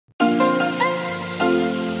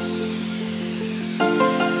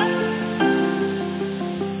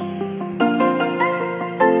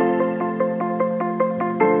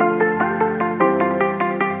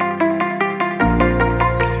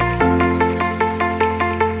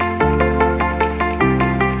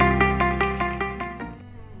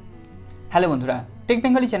Hello বন্ধুরা, take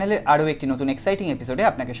Bengali চ্যানেলের আরও একটি নতুন এক্সাইটিং এপিসোডে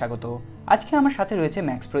আপনাকে স্বাগত। আজকে আমার সাথে রয়েছে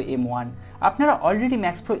ম্যাক্স প্রো M1। আপনারা অলরেডি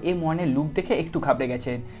ম্যাক্স প্রো M1 এর লুক দেখে একটু ঘাবড়ে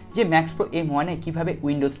গেছেন যে ম্যাক্স প্রো M1 এ কীভাবে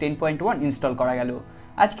উইন্ডোজ 10.1 ইনস্টল করা গেল।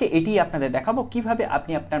 আজকে এটি আপনাদের দেখাবো কিভাবে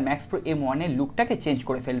আপনি আপনার ম্যাক্স প্রো M1 এর লুকটাকে চেঞ্জ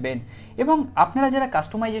করে ফেলবেন। এবং আপনারা যারা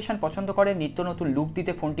কাস্টমাইজেশন পছন্দ করেন, নিত্য নতুন লুক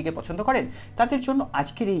দিতে ফোনটিকে পছন্দ করেন, তাদের জন্য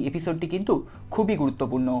আজকের এই এপিসোডটি কিন্তু খুবই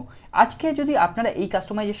গুরুত্বপূর্ণ। আজকে যদি আপনারা এই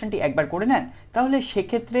কাস্টমাইজেশনটি একবার করে নেন, তাহলে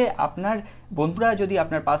সেক্ষেত্রে আপনার বন্ধুরা যদি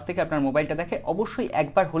আপনার পাশ থেকে আপনার মোবাইলটা দেখে, অবশ্যই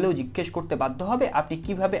একবার হলেও জিজ্ঞেস করতে বাধ্য হবে আপনি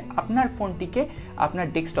কিভাবে আপনার ফোনটিকে আপনার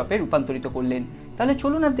ডেস্কটপে রূপান্তরিত করলেন। তাহলে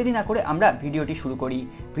চলুন আর দেরি না করে আমরা ভিডিওটি শুরু করি।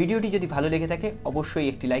 ভিডিওটি যদি ভালো লেগে থাকে অবশ্যই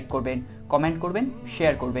একটি লাইক করবেন, কমেন্ট করবেন,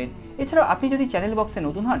 শেয়ার করবেন। এছাড়াও আপনি যদি চ্যানেল বক্সে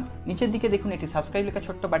নতুন হন, নিচের দিকে দেখুন একটি সাবস্ক্রাইব লেখা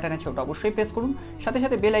ছোট্ট বাটন আছে, ওটা অবশ্যই প্রেস করুন। সাথে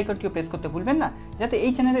সাথে বেল আইকনটিও প্রেস করতে ভুলবেন না, যাতে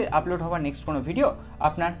এই চ্যানেলে আপলোড হওয়া নেক্সট কোনো ভিডিও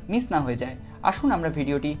আপনার মিস না হয়ে যায়। আসুন আমরা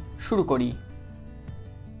ভিডিওটি শুরু করি।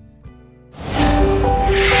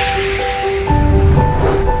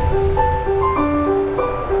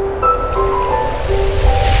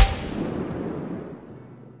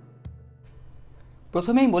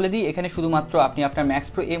 প্রথমেই বলে দিই, এখানে শুধুমাত্র আপনি আপনার ম্যাক্স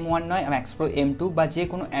প্রো M1 নয়, ম্যাক্স প্রো M2 বা যে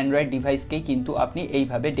কোনো অ্যান্ড্রয়েড ডিভাইসকেই কিন্তু আপনি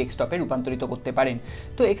এইভাবে ডেস্কটপে রূপান্তরিত করতে পারেন।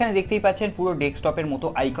 তো এখানে দেখতেই পাচ্ছেন পুরো ডেস্কটপের মতো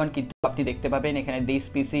আইকন কিন্তু আপনি দেখতে পাবেন। এখানে this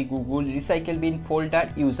PC, Google, recycle bin, folder,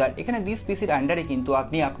 user. এখানে দিস পিসির আন্ডারে কিন্তু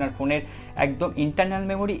আপনি আপনার ফোনের একদম ইন্টারনাল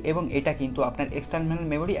মেমোরি এবং এটা কিন্তু আপনার এক্সটার্নাল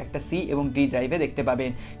মেমোরি একটা সি এবং ডি ড্রাইভে দেখতে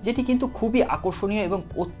পাবেন, যেটি কিন্তু খুবই আকর্ষণীয় এবং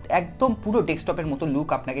একদম পুরো ডেস্কটপের মতো লুক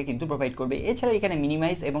আপনাকে কিন্তু প্রোভাইড করবে। এছাড়া এখানে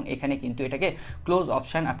মিনিমাইজ এবং এখানে কিন্তু এটাকে ক্লোজ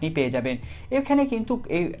অপশন আপনি পেয়ে যাবেন। এখানে কিন্তু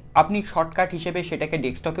আপনি শর্টকাট হিসেবে সেটাকে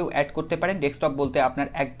ডেস্কটপেও অ্যাড করতে পারেন। ডেস্কটপ বলতে আপনার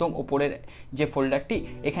একদম উপরের যে ফোল্ডারটি,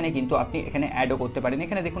 এখানে কিন্তু আপনি এখানে অ্যাডও করতে পারেন।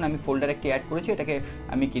 এখানে দেখুন আমি ফোল্ডার একটি অ্যাড করেছি, এটাকে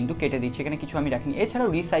আমি কিন্তু কেটে দিচ্ছি, এখানে কিছু আমি রাখিনি। এছাড়াও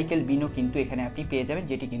রিসাইকেল বিনও কিন্তু এখানে আপনি পেয়ে যাবেন,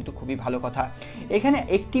 যেটি কিন্তু খুবই ভালো কথা। এখানে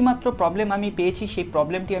একটি মাত্র প্রবলেম আমি পেয়েছি, সেই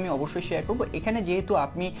প্রবলেমটি আমি অবশ্যই শেয়ার করবো। এখানে যেহেতু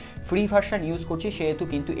আপনি ফ্রি ভার্সন ইউজ করছি, সেহেতু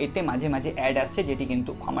কিন্তু এতে মাঝে মাঝে অ্যাড আসছে, যেটি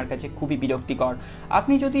কিন্তু আমার কাছে খুবই বিরক্তিকর।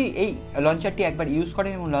 আপনি যদি এই লঞ্চারটি একবার ইউজ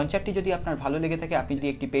করেন এবং লঞ্চারটি যদি আপনার ভালো লেগে থাকে, আপনি যদি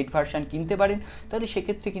একটি পেইড ভার্সন কিনতে পারেন, তাহলে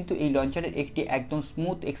সেক্ষেত্রে কিন্তু এই লঞ্চারের একটি একদম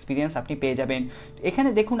স্মুথ এক্সপিরিয়েন্স আপনি পেয়ে যাবেন। এখানে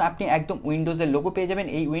দেখুন আপনি একদম উইন্ডোজের লোগো পেয়ে যাবেন।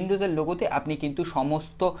 এই উইন্ডোজের লোগোতে আপনি কিন্তু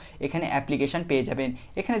সমস্ত এখানে অ্যাপ্লিকেশন পেয়ে যাবেন।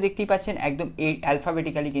 এখানে দেখতেই পাচ্ছেন একদম এই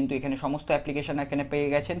অ্যালফাবেটিক্যালি কিন্তু এখানে সমস্ত অ্যাপ্লিকেশন এখানে পেয়ে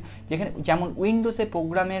গেছেন। যেখানে যেমন উইন্ডোজে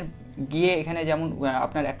প্রোগ্রামের গিয়ে এখানে যেমন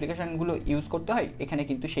আপনার অ্যাপ্লিকেশনগুলো ইউজ করতে হয়, এখানে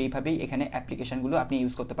কিন্তু সেইভাবেই এখানে অ্যাপ্লিকেশনগুলো আপনি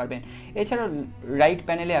ইউজ করতে পারবেন। এছাড়াও রাইট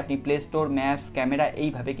প্যানেলে আপনি প্লে স্টোর, ম্যাপস, ক্যামেরা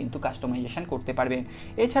এইভাবে কিন্তু কাস্টমাইজেশন করতে পারবেন।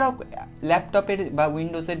 এছাড়াও ল্যাপটপের বা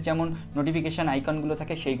উইন্ডোজের যেমন নোটিফিকেশান আইকনগুলো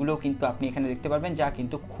থাকে, সেইগুলোও কিন্তু আপনি এখানে দেখতে পারবেন, যা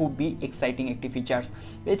কিন্তু খুবই এক্সাইটিং একটি ফিচার্স।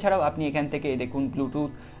 এছাড়াও আপনি এখান থেকে দেখুন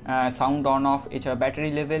ব্লুটুথ, সাউন্ড অন অফ, এছাড়াও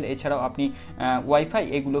ব্যাটারি লেভেল, এছাড়াও আপনি ওয়াইফাই,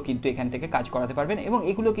 এগুলো কিন্তু এখান থেকে কাজ করাতে পারবেন এবং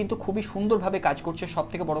এগুলো কিন্তু খুবই সুন্দরভাবে কাজ করছে।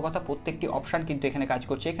 সবথেকে বড় কথা, প্রত্যেকটি অপশান কিন্তু এখানে কাজ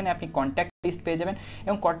করছে। এখানে আপনি কন্ট্যাক্ট লিস্ট পেয়ে যাবেন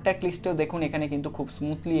এবং কন্ট্যাক্ট লিস্টেও দেখুন এখানে কিন্তু খুব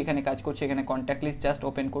স্মুথলি এখানে কাজ করছে। এখানে কন্ট্যাক্ট লিস্ট জাস্ট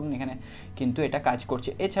ওপেন করুন, এখানে কিন্তু এটা কাজ করছে।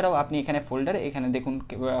 এছাড়াও আপনি এখানে ফোল্ডারে এখানে দেখুন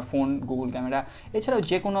ফোন, গুগল ক্যামেরা, এছাড়াও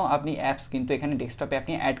যে কোনো আপনি অ্যাপস কিন্তু এখানে ডেস্কটপে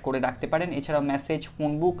আপনি অ্যাড করে রাখতে পারেন। এছাড়াও মেসেজ,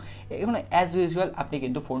 ফোন বুক, এগুলো অ্যাজ ইউজুয়াল আপনি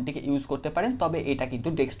কিন্তু ফোনটিকে ইউজ করতে পারেন, তবে এটা কিন্তু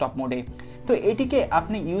ডেস্কটপ মোডে। তো এটিকে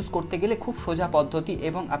আপনি ইউজ করতে গেলে খুব সোজা পদ্ধতি,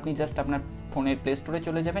 এবং আপনি জাস্ট আপনার ফোনের প্লে স্টোরে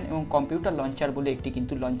চলে যাবেন এবং কম্পিউটার লঞ্চার বলে একটি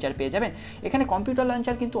কিন্তু লঞ্চার পেয়ে যাবেন। এখানে কম্পিউটার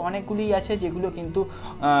লঞ্চার কিন্তু অনেকগুলি আছে, যেগুলো কিন্তু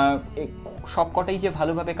সবকটাই যে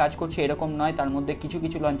ভালোভাবে কাজ করছে এরকম নয়। তার মধ্যে কিছু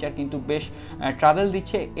কিছু লঞ্চার কিন্তু বেশ ট্রাভেল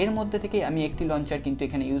দিচ্ছে। এর মধ্যে থেকে আমি একটি লঞ্চার কিন্তু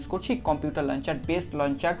এখানে ইউজ করছি, computer launcher best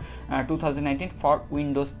launcher 2019 for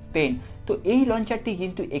Windows 10। তো এই লঞ্চারটি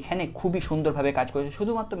কিন্তু এখানে খুবই সুন্দরভাবে কাজ করেছে।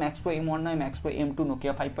 শুধুমাত্র ম্যাক্স প্রো M1 নয়, max pro M2,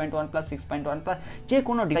 Nokia 5.1 plus, 6.1 plus, যে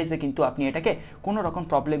কোনো ডিভাইসে কিন্তু আপনি এটাকে কোনো রকম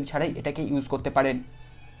প্রবলেম ছাড়াই এটাকে ইউজ করতে পারেন।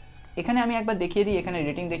 এখানে আমি একবার দেখিয়ে দিই, এখানে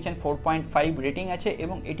রেটিং দেখছেন 4.5 রেটিং আছে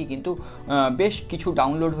এবং এটি কিন্তু বেশ কিছু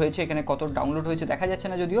ডাউনলোড হয়েছে। এখানে কত ডাউনলোড হয়েছে দেখা যাচ্ছে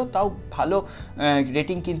না, যদিও তাও ভালো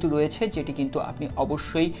রেটিং কিন্তু রয়েছে, যেটি কিন্তু আপনি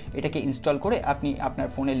অবশ্যই এটাকে ইনস্টল করে আপনি আপনার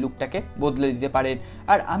ফোনের লুকটাকে বদলে দিতে পারেন।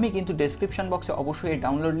 আর আমি কিন্তু ডেসক্রিপশন বক্সে অবশ্যই এই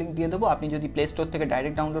ডাউনলোড লিঙ্ক দিয়ে দেবো। আপনি যদি প্লে স্টোর থেকে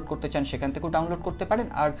ডাইরেক্ট ডাউনলোড করতে চান, সেখান থেকেও ডাউনলোড করতে পারেন।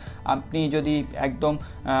 আর আপনি যদি একদম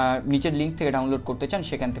নিচের লিঙ্ক থেকে ডাউনলোড করতে চান,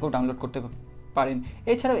 সেখান থেকেও ডাউনলোড করতে পারেন।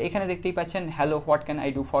 এছাড়াও এখানে দেখতেই পাচ্ছেন hello what can I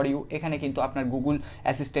do for you, এখানে কিন্তু আপনার গুগল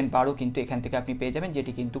অ্যাসিস্ট্যান্ট বারও কিন্তু এখান থেকে আপনি পেয়ে যাবেন,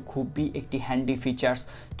 যেটি কিন্তু খুবই একটি হ্যান্ডি ফিচার্স।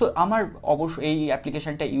 তো আমার অবশ্যই এই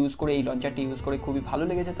অ্যাপ্লিকেশনটা ইউজ করে, এই লঞ্চারটি ইউজ করে খুবই ভালো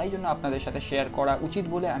লেগেছে, তাই জন্য আপনাদের সাথে শেয়ার করা উচিত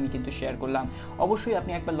বলে আমি কিন্তু শেয়ার করলাম। অবশ্যই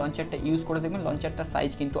আপনি একবার লঞ্চারটা ইউজ করে দেখবেন। লঞ্চারটার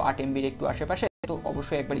সাইজ কিন্তু 8 MB একটু আশেপাশে, তো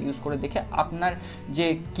অবশ্যই একবার ইউজ করে দেখে আপনার যে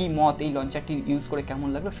কি মত এই লঞ্চারটি ইউজ করে কেমন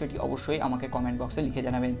লাগলো সেটি অবশ্যই আমাকে কমেন্ট বক্সে লিখে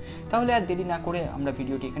জানাবেন। তাহলে আর দেরি না করে আমরা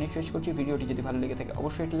ভিডিওটি এখানে শেষ করছি। ভিডিওটি যদি ভালো লেগে থাকে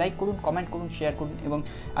অবশ্যই একটি লাইক করুন, কমেন্ট করুন, শেয়ার করুন এবং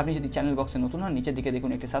আপনি যদি চ্যানেল বক্সে নতুন হন নিচের দিকে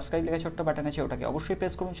দেখুন একটি সাবস্ক্রাইব লেখা ছোট্ট বাটন আছে, ওটাকে অবশ্যই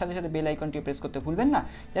প্রেস করুন। সাথে সাথে বেল আইকনটিও প্রেস করতে ভুলবেন না,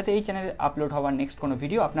 যাতে এই চ্যানেলে আপলোড হওয়ার নেক্সট কোনো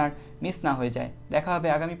ভিডিও আপনার মিস না হয়ে যায়। দেখা হবে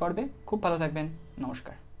আগামী পর্বে। খুব ভালো থাকবেন।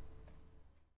 নমস্কার।